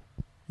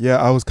 yeah,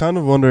 I was kind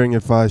of wondering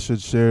if I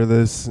should share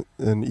this,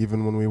 and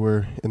even when we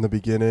were in the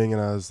beginning,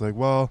 and I was like,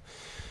 well,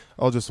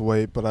 I'll just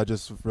wait, but I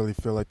just really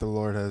feel like the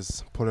Lord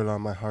has put it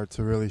on my heart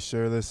to really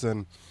share this,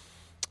 and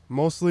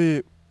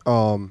mostly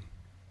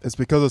it's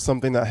because of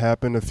something that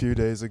happened a few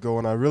days ago,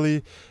 and I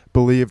really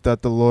believe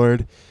that the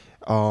Lord,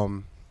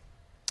 and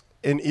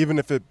even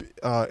if it,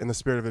 in the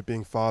spirit of it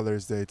being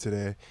Father's Day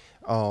today,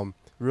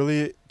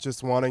 really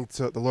just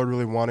the Lord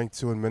really wanting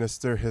to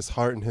administer his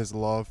heart and his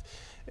love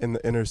in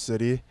the inner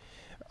city.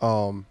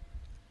 A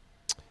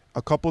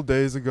couple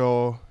days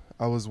ago,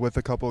 I was with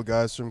a couple of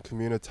guys from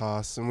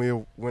Communitas, and we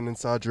went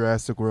inside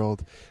Jurassic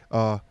World,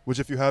 which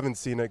if you haven't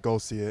seen it, go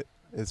see it.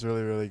 It's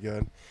really, really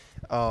good.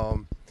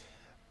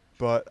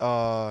 But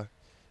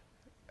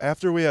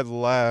after we had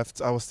left,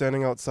 I was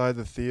standing outside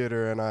the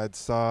theater, and I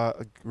saw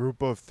a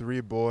group of 3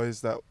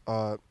 boys, that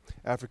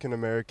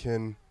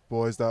African-American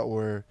boys that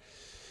were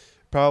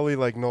probably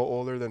like no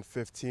older than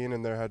 15,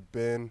 and there had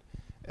been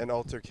an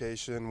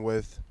altercation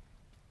with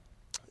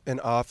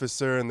an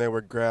officer, and they were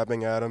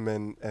grabbing at him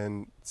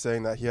and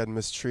saying that he had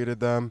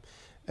mistreated them,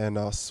 and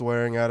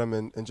swearing at him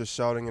and just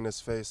shouting in his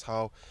face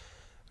how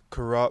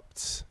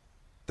corrupt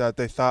that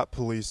they thought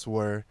police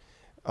were,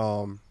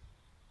 and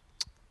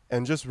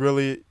just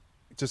really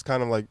just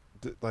kind of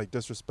like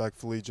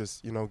disrespectfully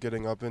just,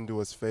 getting up into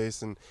his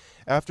face. And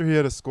after he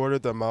had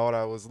escorted them out,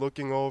 I was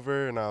looking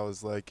over, and I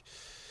was like,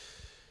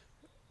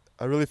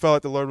 I really felt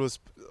like the Lord was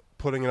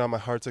putting it on my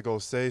heart to go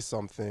say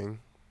something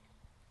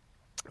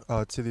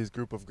to these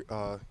group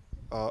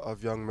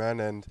of young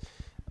men, and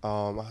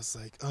I was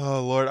like,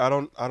 oh Lord, I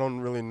don't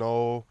really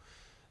know,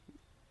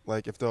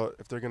 like if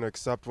they're gonna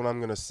accept what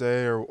I'm gonna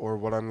say or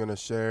what I'm gonna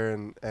share,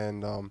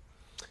 and I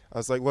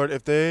was like, Lord,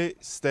 if they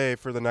stay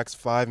for the next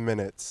 5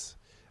 minutes,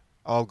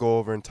 I'll go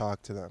over and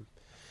talk to them.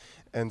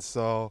 And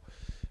so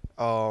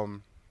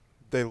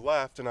they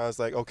left, and I was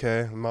like,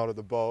 okay, I'm out of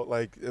the boat,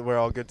 like we're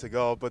all good to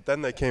go. But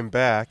then they came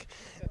back,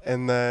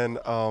 and then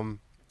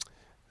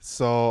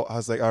so I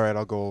was like, all right,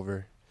 I'll go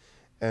over.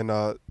 And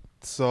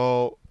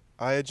so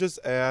I had just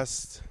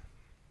asked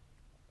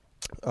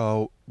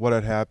what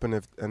had happened,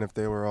 if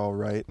they were all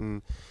right,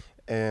 and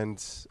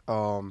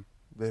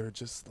they were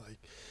just like,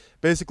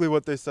 basically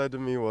what they said to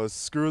me was,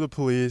 screw the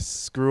police,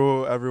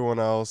 screw everyone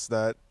else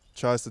that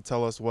tries to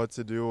tell us what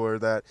to do, or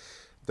that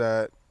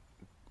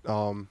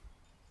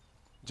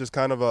just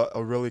kind of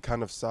a really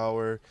kind of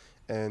sour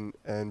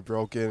and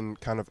broken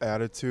kind of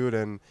attitude.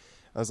 And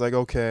I was like,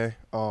 okay.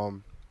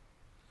 And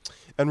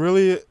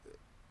really,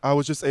 I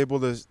was just able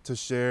to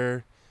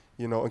share,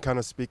 and kind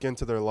of speak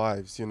into their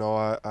lives.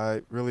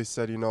 I really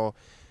said,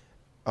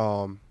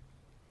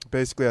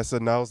 basically I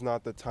said now's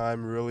not the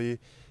time really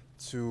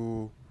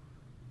to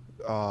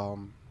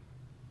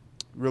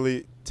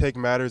really take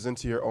matters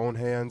into your own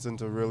hands and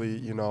to really,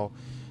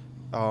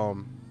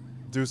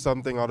 do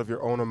something out of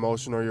your own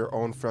emotion or your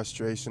own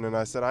frustration. And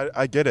I said,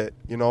 I get it.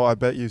 I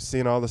bet you've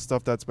seen all the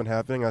stuff that's been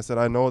happening. I said,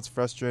 I know it's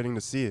frustrating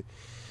to see.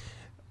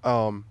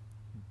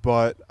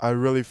 But I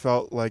really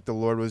felt like the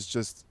Lord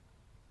was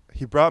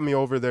he brought me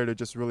over there to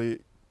just really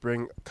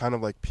bring kind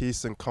of like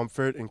peace and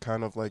comfort and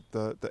kind of like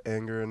the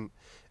anger and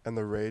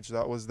the rage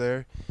that was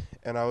there.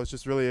 And I was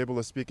just really able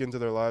to speak into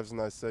their lives.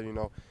 And I said,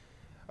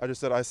 I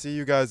just said, I see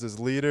you guys as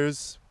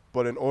leaders,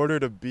 but in order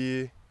to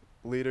be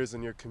leaders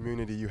in your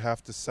community, you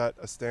have to set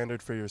a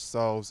standard for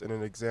yourselves and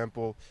an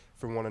example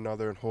for one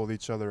another and hold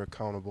each other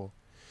accountable.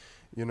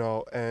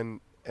 And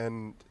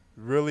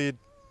really,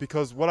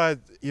 because what I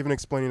even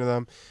explaining to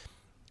them,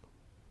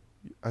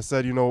 I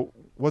said,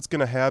 what's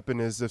going to happen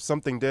is if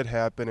something did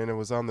happen and it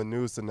was on the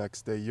news the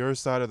next day, your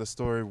side of the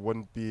story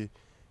wouldn't be,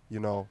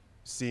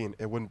 seen.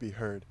 It wouldn't be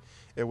heard.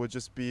 It would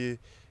just be,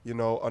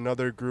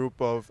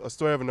 a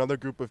story of another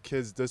group of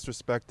kids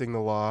disrespecting the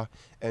law.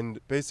 And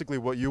basically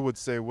what you would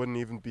say wouldn't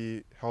even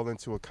be held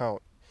into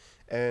account.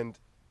 And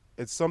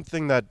it's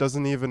something that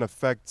doesn't even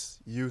affect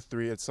you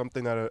three. It's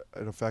something that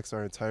it affects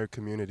our entire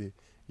community,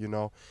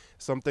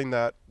 something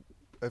that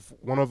if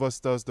one of us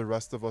does, the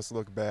rest of us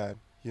look bad,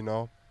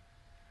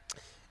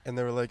 And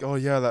they were like, oh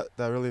yeah,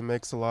 that really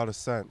makes a lot of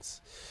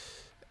sense.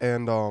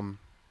 And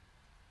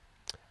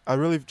I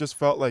really just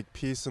felt like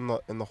peace in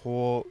the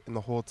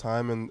whole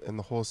time and in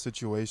the whole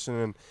situation,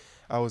 and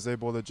I was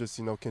able to just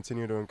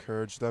continue to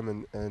encourage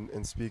them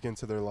and speak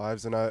into their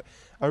lives. And I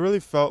really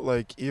felt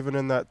like even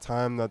in that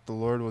time that the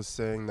Lord was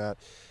saying that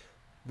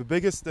the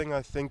biggest thing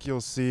I think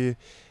you'll see,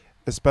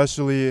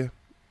 especially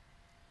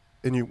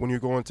when you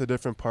go into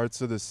different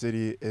parts of the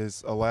city,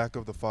 is a lack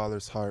of the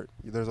Father's heart.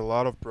 There's a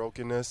lot of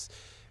brokenness.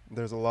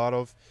 There's a lot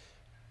of,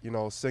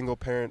 single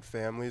parent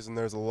families, and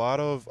there's a lot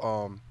of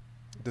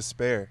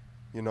despair,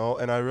 and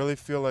I really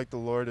feel like the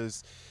Lord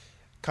is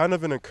kind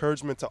of an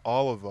encouragement to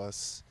all of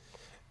us,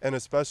 and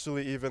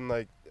especially even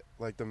like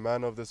the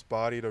men of this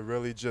body, to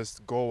really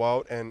just go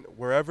out and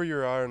wherever you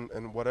are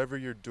and whatever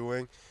you're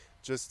doing,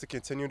 just to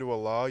continue to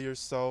allow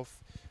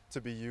yourself to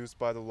be used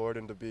by the Lord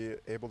and to be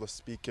able to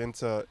speak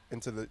into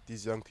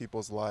these young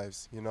people's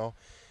lives,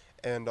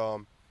 And a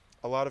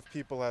lot of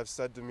people have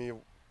said to me,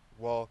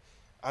 well,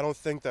 I don't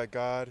think that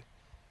God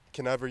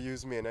can ever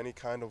use me in any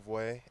kind of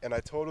way. And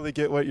I totally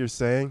get what you're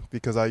saying,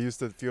 because I used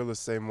to feel the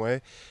same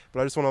way. But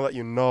I just want to let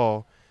you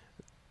know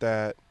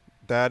that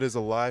that is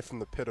a lie from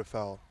the pit of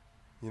hell,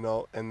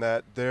 and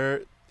that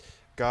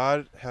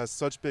God has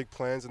such big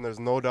plans, and there's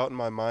no doubt in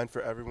my mind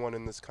for everyone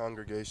in this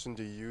congregation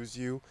to use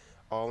you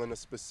all in a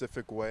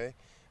specific way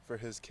for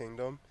his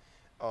kingdom.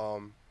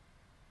 A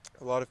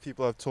lot of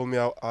people have told me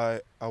I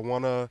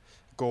want to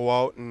go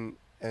out and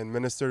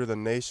minister to the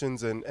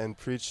nations and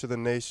preach to the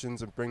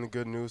nations and bring the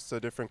good news to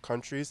different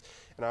countries.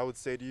 And I would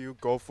say to you,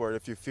 go for it.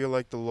 If you feel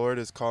like the Lord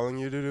is calling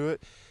you to do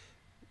it,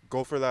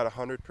 go for that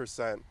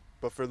 100%.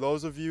 But for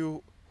those of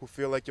you who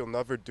feel like you'll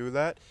never do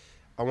that,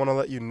 I want to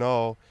let you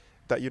know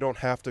that you don't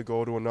have to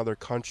go to another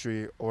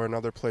country or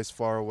another place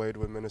far away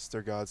to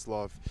administer God's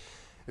love.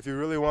 If you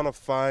really want to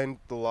find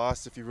the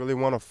lost, if you really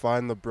want to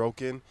find the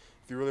broken,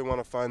 if you really want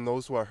to find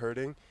those who are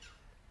hurting,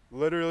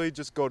 literally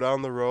just go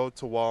down the road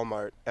to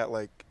Walmart at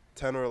like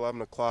 10 or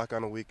 11 o'clock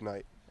on a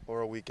weeknight or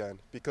a weekend,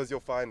 because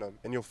you'll find them.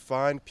 And you'll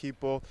find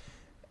people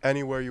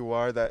anywhere you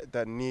are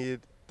that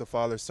need the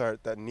Father's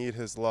heart, that need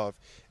his love.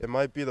 It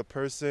might be the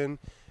person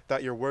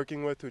that you're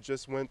working with who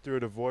just went through a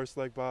divorce,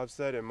 like Bob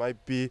said. It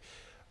might be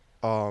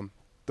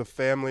the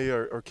family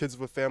or kids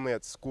of a family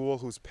at school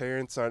whose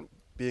parents aren't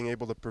being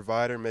able to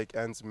provide or make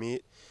ends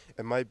meet.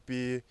 It might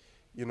be,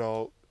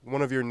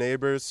 one of your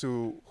neighbors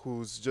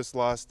who's just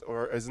lost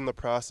or is in the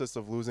process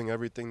of losing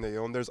everything they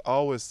own. There's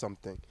always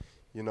something.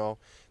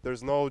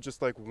 There's no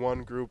just like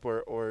one group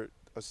or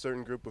a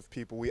certain group of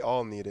people. We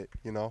all need it,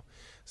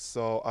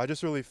 So I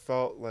just really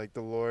felt like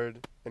the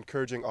Lord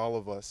encouraging all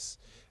of us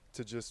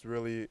to just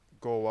really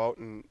go out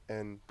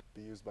and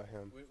be used by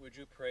him. Would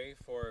you pray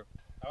for,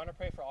 I want to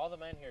pray for all the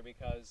men here,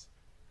 because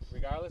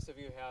regardless if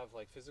you have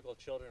like physical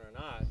children or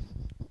not,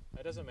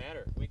 that doesn't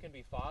matter. We can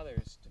be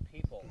fathers to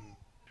people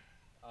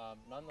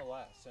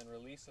nonetheless, and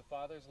release the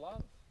Father's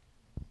love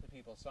to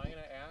people. So I'm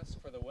going to ask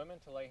for the women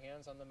to lay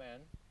hands on the men.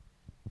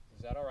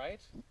 Is that all right?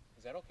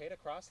 Is that okay to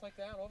cross like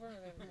that over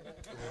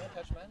and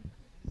touch men?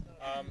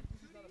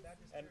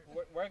 And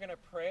we're going to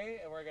pray,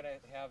 and we're going to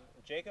have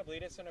Jacob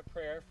lead us in a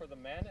prayer for the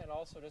men, and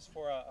also just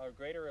for a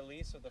greater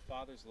release of the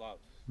Father's love.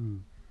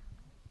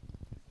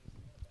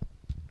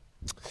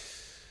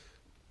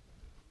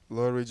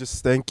 Lord, we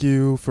just thank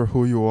you for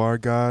who you are,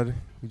 God.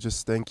 We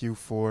just thank you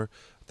for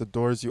the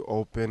doors you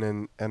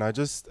open, and I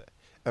just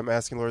am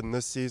asking, Lord, in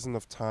this season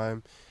of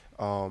time,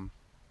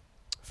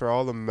 for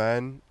all the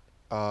men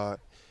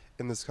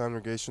in this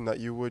congregation, that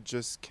you would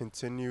just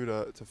continue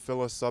to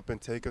fill us up and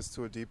take us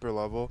to a deeper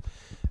level,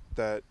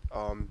 that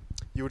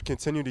you would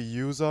continue to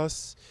use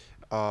us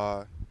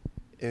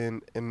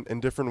in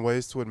different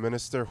ways to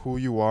administer who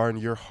you are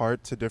and your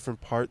heart to different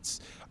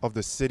parts of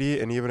the city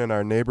and even in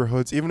our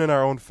neighborhoods, even in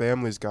our own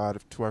families, God,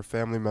 to our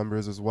family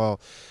members as well.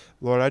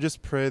 Lord, I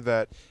just pray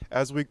that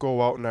as we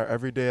go out in our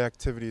everyday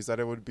activities, that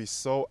it would be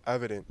so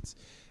evident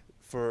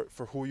for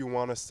who you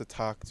want us to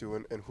talk to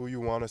and who you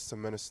want us to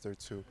minister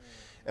to.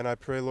 And I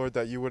pray, Lord,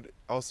 that you would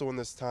also in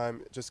this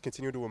time just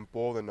continue to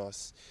embolden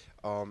us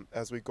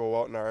as we go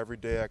out in our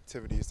everyday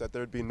activities, that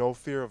there would be no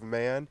fear of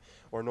man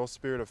or no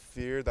spirit of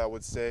fear that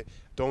would say,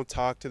 don't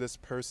talk to this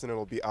person,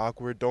 it'll be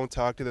awkward. Don't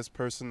talk to this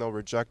person, they'll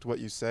reject what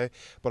you say.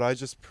 But I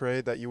just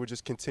pray that you would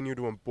just continue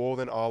to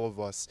embolden all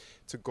of us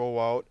to go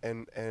out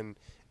and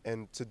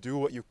to do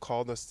what you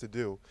called us to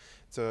do,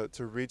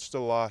 to reach the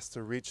lost,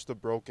 to reach the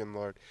broken,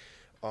 Lord.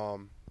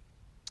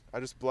 I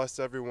just bless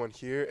everyone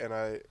here, and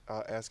I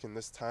ask in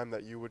this time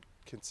that you would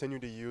continue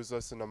to use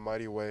us in a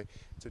mighty way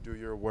to do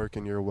your work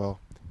and your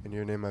will. In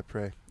your name I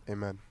pray.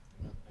 Amen.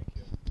 Thank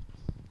you.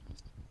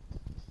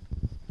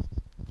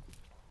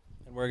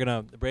 And we're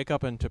going to break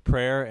up into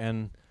prayer,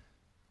 and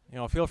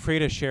feel free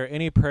to share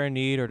any prayer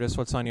need or just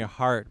what's on your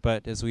heart.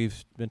 But as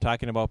we've been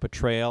talking about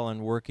betrayal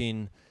and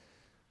working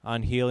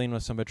on healing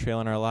with some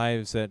betrayal in our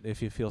lives, that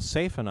if you feel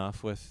safe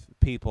enough with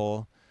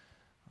people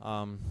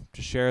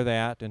to share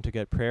that and to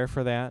get prayer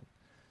for that,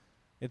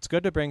 it's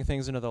good to bring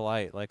things into the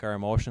light, like our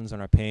emotions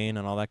and our pain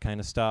and all that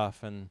kind of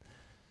stuff. And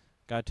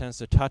God tends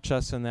to touch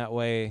us in that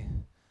way.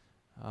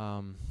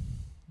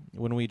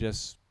 When we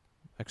just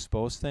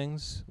expose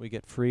things, we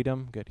get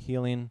freedom, get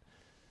healing.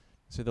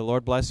 So the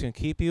Lord bless you and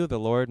keep you. The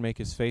Lord make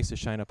his face to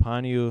shine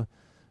upon you.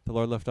 The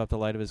Lord lift up the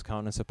light of his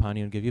countenance upon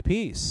you and give you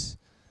peace.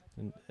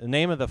 In the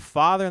name of the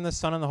Father, and the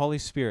Son, and the Holy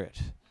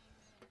Spirit.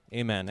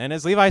 Amen. And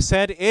as Levi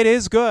said, it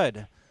is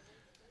good.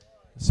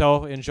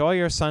 So enjoy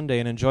your Sunday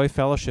and enjoy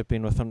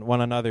fellowshipping with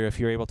one another if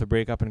you're able to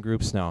break up in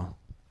groups now.